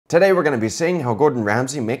Today we're going to be seeing how Gordon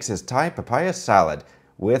Ramsay makes his Thai papaya salad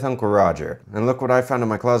with Uncle Roger. And look what I found in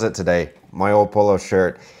my closet today, my old polo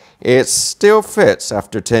shirt. It still fits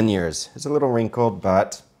after 10 years. It's a little wrinkled,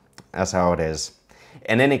 but that's how it is.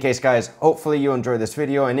 In any case, guys, hopefully you enjoy this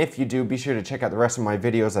video, and if you do, be sure to check out the rest of my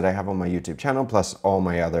videos that I have on my YouTube channel, plus all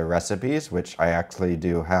my other recipes, which I actually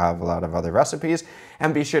do have a lot of other recipes,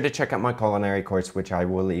 and be sure to check out my culinary course, which I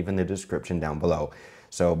will leave in the description down below.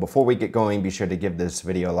 So before we get going, be sure to give this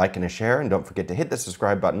video a like and a share, and don't forget to hit the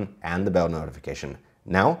subscribe button and the bell notification.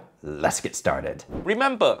 Now, let's get started.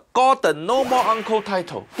 Remember, Gordon no more uncle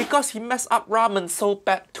title because he messed up ramen so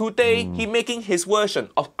bad. Today, he making his version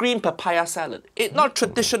of green papaya salad. It's not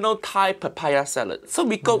traditional Thai papaya salad, so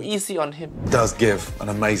we go easy on him. Does give an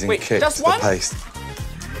amazing kick to the paste.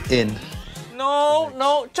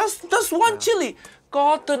 No, just one chili.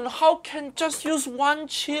 Gordon, how can just use one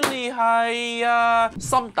chili?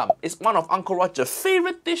 Som tam is one of Uncle Roger's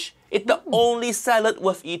favorite dish. It's the only salad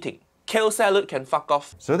worth eating. Kale salad can fuck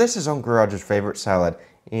off. So this is Uncle Roger's favorite salad.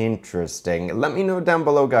 Interesting. Let me know down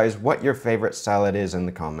below, guys, what your favorite salad is in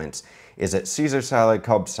the comments. Is it Caesar salad,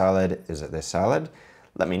 Cobb salad? Is it this salad?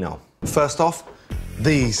 Let me know. First off,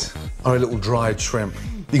 these are a little dried shrimp.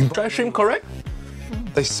 Dry shrimp, correct?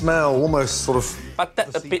 They smell almost sort of... But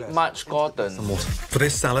that's a bit much, Gordon. For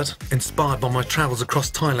this salad, inspired by my travels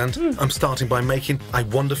across Thailand, I'm starting by making a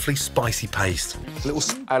wonderfully spicy paste.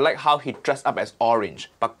 I like how he dressed up as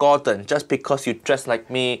orange. But Gordon, just because you dress like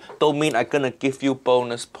me, don't mean I'm gonna give you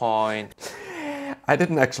bonus point. I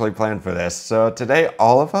didn't actually plan for this, so today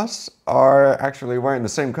all of us are actually wearing the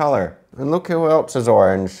same color. And look who else is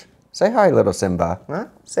orange. Say hi, little Simba. Huh?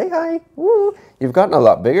 Say hi. Woo! You've gotten a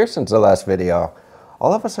lot bigger since the last video.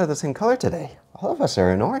 All of us are the same color today. All of us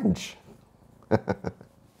are in orange. A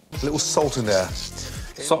little salt in there.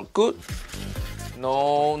 Salt good?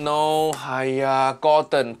 No,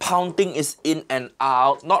 Gordon, pounding is in and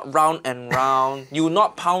out, not round and round. You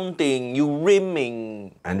not pounding, you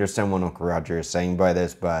rimming. I understand what Uncle Roger is saying by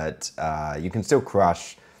this, but you can still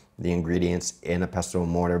crush the ingredients in a pestle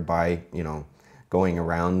mortar by, going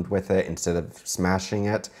around with it instead of smashing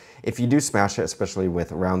it. If you do smash it, especially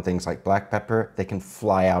with round things like black pepper, they can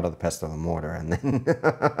fly out of the pestle mortar, and then,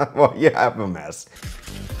 well, you have a mess.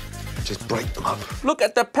 Just break them up. Look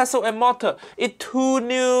at the pestle and mortar. It's too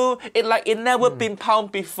new. It like it never been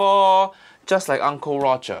pounded before. Just like Uncle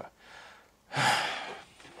Roger.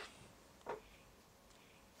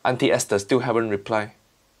 Auntie Esther still haven't replied.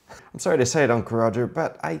 I'm sorry to say it, Uncle Roger,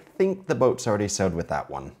 but I think the boat's already sailed with that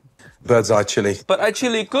one. Bird's eye chili. But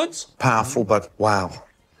actually good? Powerful, but wow.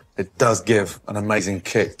 It does give an amazing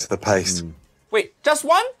kick to the paste. Wait, just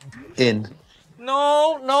one?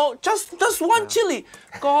 No, just one chili.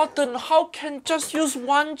 Gordon, how can just use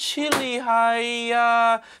one chili?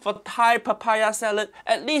 For Thai papaya salad,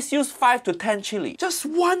 at least use 5 to 10 chili. Just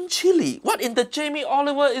one chili. What in the Jamie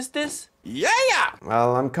Oliver is this? Yeah!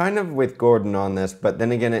 Well, I'm kind of with Gordon on this, but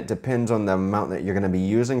then again, it depends on the amount that you're going to be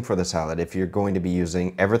using for the salad. If you're going to be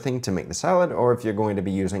using everything to make the salad, or if you're going to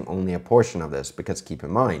be using only a portion of this. Because keep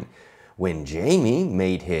in mind, when Jamie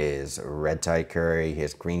made his red Thai curry,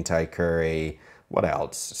 his green Thai curry, what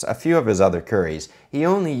else? A few of his other curries, he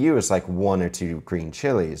only used like 1 or 2 green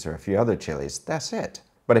chilies or a few other chilies. That's it.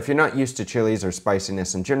 But if you're not used to chilies or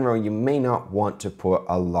spiciness in general, you may not want to put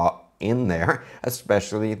a lot in there,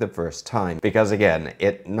 especially the first time. Because again,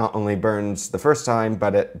 it not only burns the first time,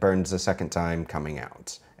 but it burns the second time coming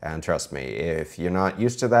out. And trust me, if you're not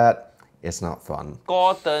used to that, it's not fun.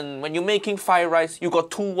 Gordon, when you're making fried rice, you got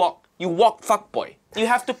 2 wok. You wok fuckboy. You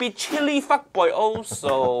have to be chili fuckboy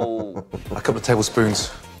also. A couple of tablespoons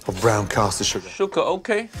of brown caster sugar. Sugar,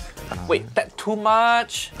 okay. Wait, that too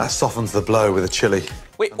much? That softens the blow with the chili.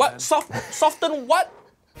 Wait, what? Soften what?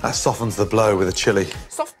 That softens the blow with the chili.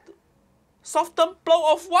 Soften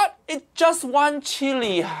blow of what? It's just one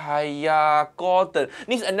chili. Gordon.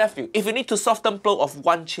 Niece and nephew, if you need to soften blow of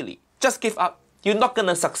one chili, just give up. You're not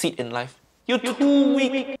gonna succeed in life. You're too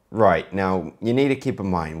weak. Right, now you need to keep in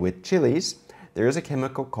mind, with chilies, there is a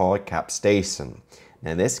chemical called capsaicin.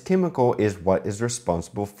 Now this chemical is what is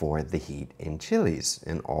responsible for the heat in chilies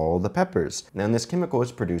and all the peppers. Now this chemical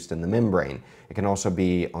is produced in the membrane. It can also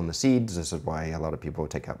be on the seeds. This is why a lot of people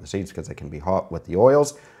take out the seeds, because they can be hot with the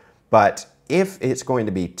oils. But if it's going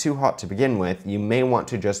to be too hot to begin with, you may want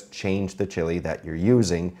to just change the chili that you're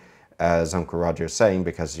using, as Uncle Roger is saying,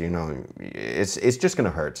 because, it's just going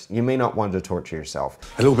to hurt. You may not want to torture yourself.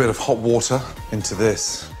 A little bit of hot water into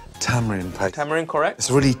this tamarind paste. Tamarind, correct? It's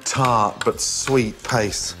a really tart but sweet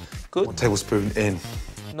paste. Good. 1 tablespoon in.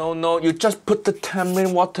 No, you just put the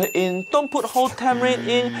tamarind water in. Don't put whole tamarind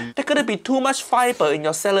in. There's gonna be too much fiber in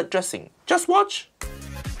your salad dressing. Just watch.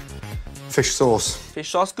 Fish sauce. Fish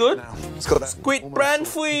sauce good? It's got that Squid brand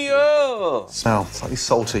for you. smell, slightly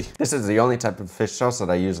salty. This is the only type of fish sauce that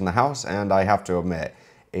I use in the house, and I have to admit,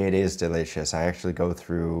 it is delicious. I actually go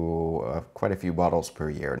through quite a few bottles per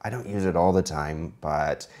year. I don't use it all the time,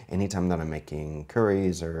 but anytime that I'm making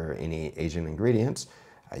curries or any Asian ingredients,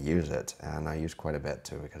 I use it, and I use quite a bit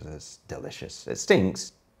too because it's delicious. It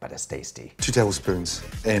stinks, but it's tasty. 2 tablespoons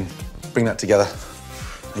in. Bring that together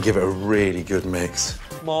and give it a really good mix.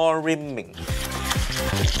 More rimming.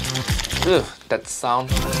 Ugh, that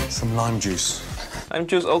sound. Some lime juice. Lime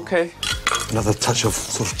juice, okay. Another touch of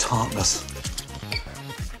sort of tartness.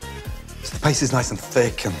 So the paste is nice and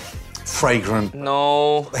thick and fragrant.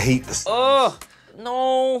 No. The heat, the... Ugh.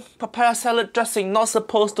 No, papaya salad dressing not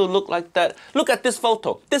supposed to look like that. Look at this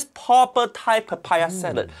photo. This proper Thai papaya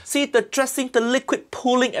salad. See the dressing, the liquid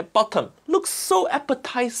pooling at bottom. Looks so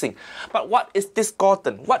appetizing. But what is this,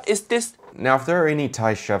 Gordon? What is this? Now, if there are any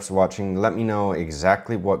Thai chefs watching, let me know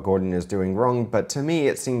exactly what Gordon is doing wrong. But to me,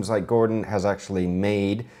 it seems like Gordon has actually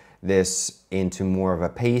made this into more of a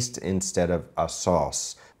paste instead of a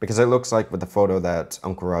sauce. Because it looks like with the photo that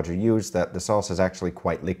Uncle Roger used, that the sauce is actually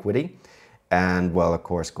quite liquidy. And, well, of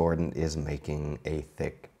course, Gordon is making a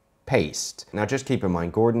thick paste. Now, just keep in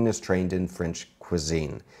mind, Gordon is trained in French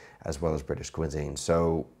cuisine as well as British cuisine.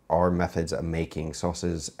 So our methods of making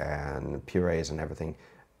sauces and purees and everything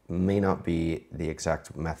may not be the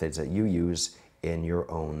exact methods that you use in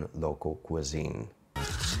your own local cuisine.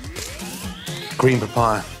 Green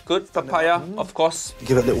papaya. Good papaya, of course.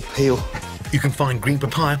 Give it a little peel. You can find green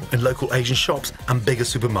papaya in local Asian shops and bigger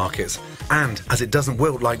supermarkets. And as it doesn't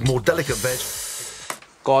wilt like more delicate veg...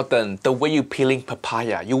 Gordon, the way you peeling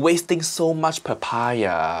papaya, you're wasting so much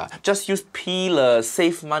papaya. Just use peeler,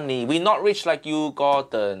 save money. We're not rich like you,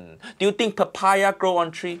 Gordon. Do you think papaya grow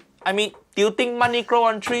on tree? I mean, do you think money grow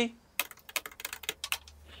on tree?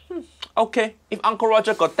 Okay, if Uncle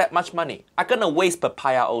Roger got that much money, I'm gonna waste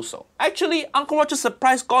papaya also. Actually, Uncle Roger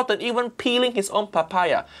surprised Gordon even peeling his own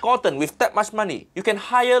papaya. Gordon, with that much money, you can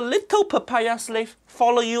hire little papaya slave,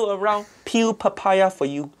 follow you around, peel papaya for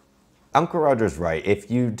you. Uncle Roger's right.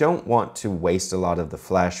 If you don't want to waste a lot of the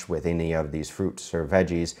flesh with any of these fruits or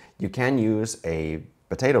veggies, you can use a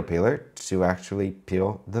potato peeler to actually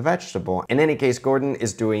peel the vegetable. In any case, Gordon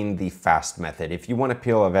is doing the fast method. If you want to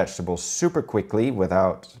peel a vegetable super quickly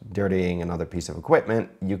without dirtying another piece of equipment,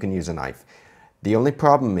 you can use a knife. The only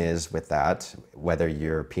problem is with that, whether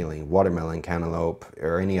you're peeling watermelon, cantaloupe,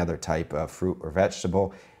 or any other type of fruit or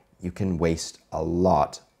vegetable, you can waste a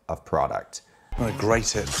lot of product. I'm gonna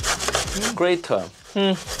grate it. Grater.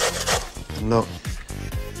 Look,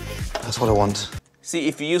 that's what I want. See,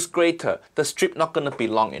 if you use grater, the strip not gonna be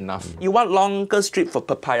long enough. You want longer strip for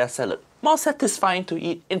papaya salad. More satisfying to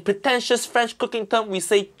eat. In pretentious French cooking term, we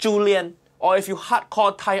say julienne. Or if you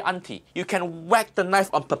hardcore Thai auntie, you can whack the knife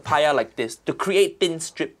on papaya like this to create thin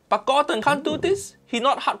strip. But Gordon can't do this. He's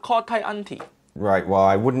not hardcore Thai auntie. Right, well,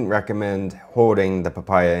 I wouldn't recommend holding the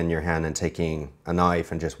papaya in your hand and taking a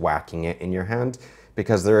knife and just whacking it in your hand,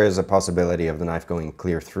 because there is a possibility of the knife going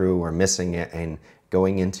clear through or missing it and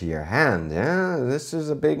going into your hand. Yeah, this is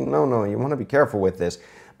a big no-no. You want to be careful with this.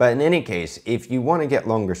 But in any case, if you want to get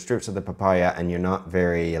longer strips of the papaya and you're not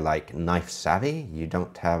very knife savvy, you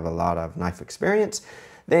don't have a lot of knife experience,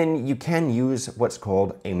 then you can use what's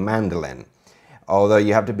called a mandolin. Although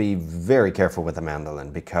you have to be very careful with a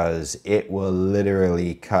mandolin because it will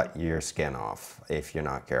literally cut your skin off if you're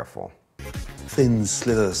not careful. Thin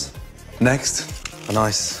slithers. Next, a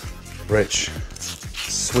nice, rich,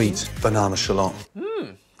 sweet banana shallot.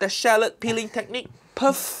 The shallot peeling technique,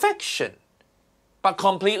 perfection. But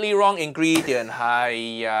completely wrong ingredient.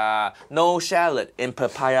 Hiya. No shallot in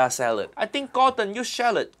papaya salad. I think Gordon used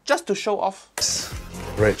shallot just to show off.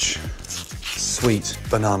 Rich, sweet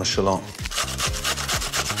banana shallot.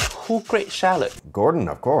 Who grate shallot? Gordon,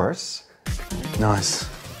 of course. Nice.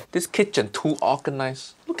 This kitchen too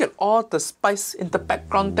organized. Look at all the spice in the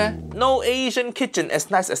background there. No Asian kitchen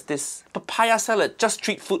as nice as this. Papaya salad, just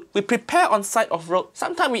street food. We prepare on side of road.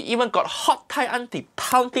 Sometimes we even got hot Thai auntie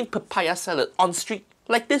pounding papaya salad on street.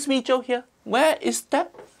 Like this video here. Where is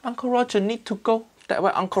that? Uncle Roger need to go. That's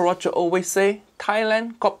why Uncle Roger always say,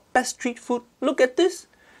 Thailand got best street food. Look at this.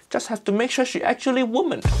 Just have to make sure she actually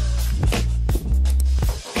woman.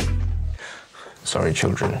 Sorry,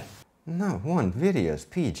 children. Not one video's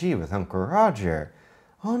PG with Uncle Roger.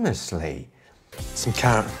 Honestly. Some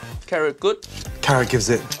carrot. Carrot good? Carrot gives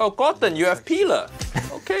it. Oh, Gordon, you have peeler.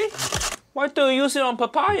 Okay. Why don't you use it on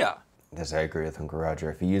papaya? Yes, I agree with Uncle Roger.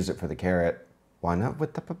 If you use it for the carrot, why not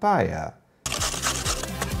with the papaya?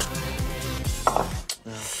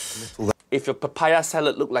 If your papaya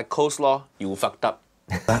salad look like coleslaw, you fucked up.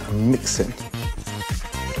 that and mix it.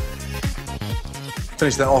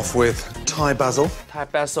 Finish that off with Thai basil Thai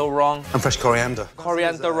basil wrong. and fresh coriander.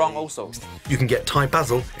 Coriander wrong also. You can get Thai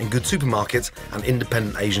basil in good supermarkets and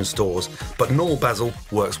independent Asian stores, but normal basil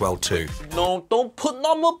works well too. No, don't put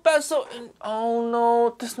normal basil in. Oh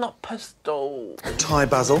no, that's not pesto. Thai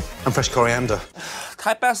basil and fresh coriander.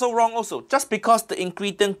 Thai basil wrong also. Just because the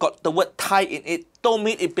ingredient got the word Thai in it, don't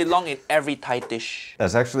mean it belong in every Thai dish.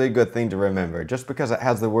 That's actually a good thing to remember. Just because it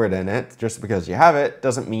has the word in it, just because you have it,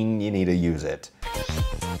 doesn't mean you need to use it.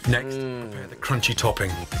 Next, prepare the crunchy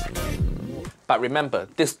topping. But remember,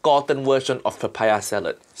 this Gordon version of papaya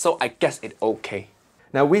salad, so I guess it's okay.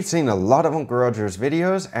 Now, we've seen a lot of Uncle Roger's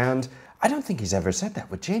videos, and I don't think he's ever said that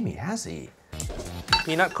with Jamie, has he?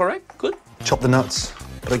 Peanut correct? Good. Chop the nuts,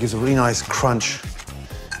 but it gives a really nice crunch.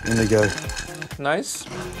 In they go. Nice.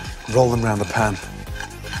 Roll them around the pan.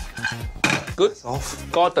 Good. Off.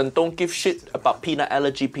 Gordon, don't give shit about peanut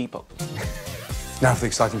allergy people. Now for the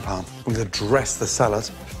exciting part. I'm going to dress the salad.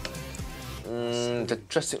 The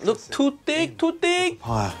dressing, look, too thick, too thick.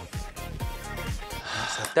 Papaya.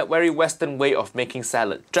 That very Western way of making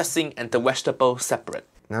salad, dressing and the vegetable separate.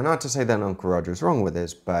 Now, not to say that Uncle Roger's wrong with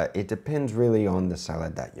this, but it depends really on the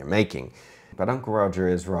salad that you're making. But Uncle Roger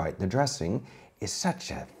is right. The dressing is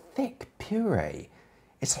such a thick puree.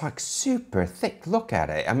 It's like super thick. Look at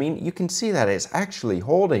it. I mean, you can see that it's actually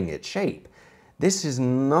holding its shape. This is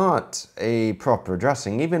not a proper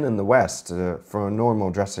dressing. Even in the West, for a normal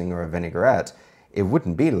dressing or a vinaigrette, it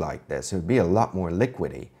wouldn't be like this. It would be a lot more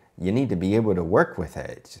liquidy. You need to be able to work with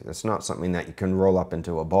it. It's not something that you can roll up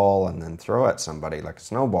into a ball and then throw at somebody like a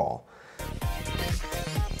snowball.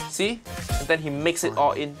 See? And then he mix it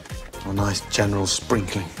all in. A nice general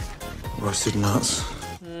sprinkling. Roasted nuts.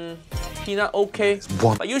 Peanut okay.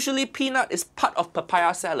 One. But usually peanut is part of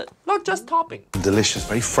papaya salad, not just topping. Delicious,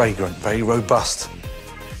 very fragrant, very robust.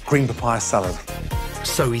 Green papaya salad.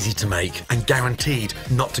 So easy to make and guaranteed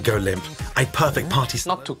not to go limp. A perfect party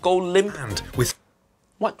Not to go limp. and with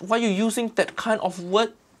What? Why are you using that kind of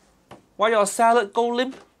word? Why your salad go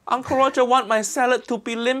limp? Uncle Roger want my salad to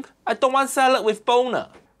be limp. I don't want salad with boner.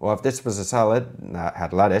 Well, if this was a salad that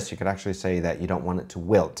had lettuce, you could actually say that you don't want it to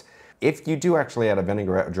wilt. If you do actually add a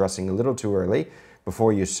vinaigrette dressing a little too early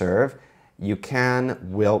before you serve, you can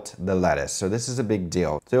wilt the lettuce. So this is a big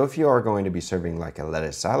deal. So if you are going to be serving like a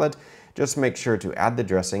lettuce salad, just make sure to add the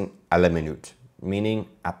dressing à la minute, meaning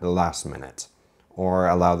at the last minute, or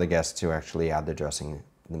allow the guests to actually add the dressing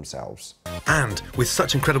themselves. and with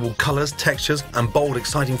such incredible colours, textures and bold,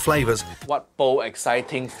 exciting flavours. What bold,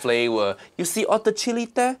 exciting flavor. You see all the chili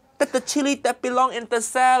there? That's the chili that belong in the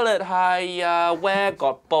salad. Hiya, where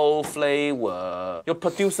got bold flavor? Your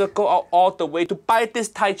producer go out all the way to buy this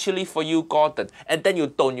Thai chili for you, Gordon, and then you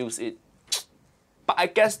don't use it. But I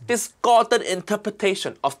guess this Gordon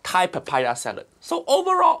interpretation of Thai papaya salad. So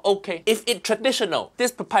overall, okay. If it's traditional,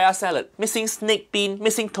 this papaya salad, missing snake bean,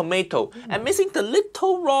 missing tomato, and missing the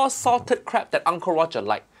little raw salted crab that Uncle Roger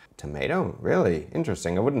liked. Tomato? Really?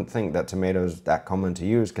 Interesting. I wouldn't think that tomato is that common to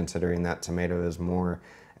use, considering that tomato is more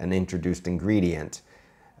an introduced ingredient.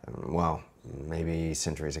 Well, maybe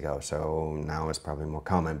centuries ago, so now it's probably more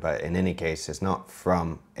common, but in any case, it's not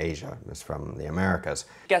from Asia, it's from the Americas.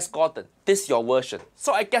 Guess Gordon, this is your version,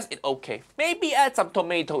 so I guess it's okay. Maybe add some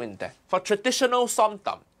tomato in there. For traditional som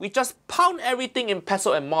tam, we just pound everything in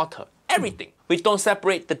pestle and mortar. Everything. We don't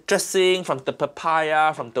separate the dressing from the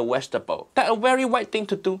papaya from the vegetable. That's a very white thing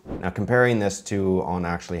to do. Now, comparing this to on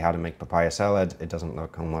actually how to make papaya salad, it doesn't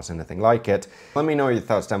look almost anything like it. Let me know your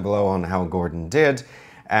thoughts down below on how Gordon did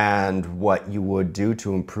and what you would do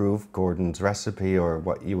to improve Gordon's recipe or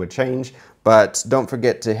what you would change. But don't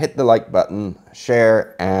forget to hit the like button,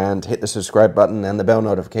 share, and hit the subscribe button and the bell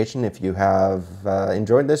notification if you have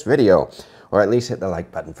enjoyed this video. Or at least hit the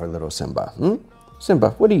like button for little Simba.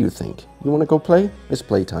 Simba, what do you think? You want to go play? It's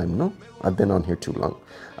playtime, no? I've been on here too long.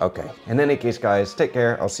 Okay, in any case, guys, take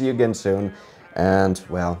care. I'll see you again soon. And,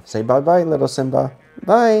 well, say bye-bye, little Simba.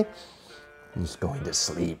 Bye. He's going to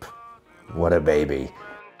sleep. What a baby.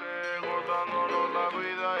 Gozándonos la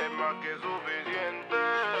vida es más que suficiente.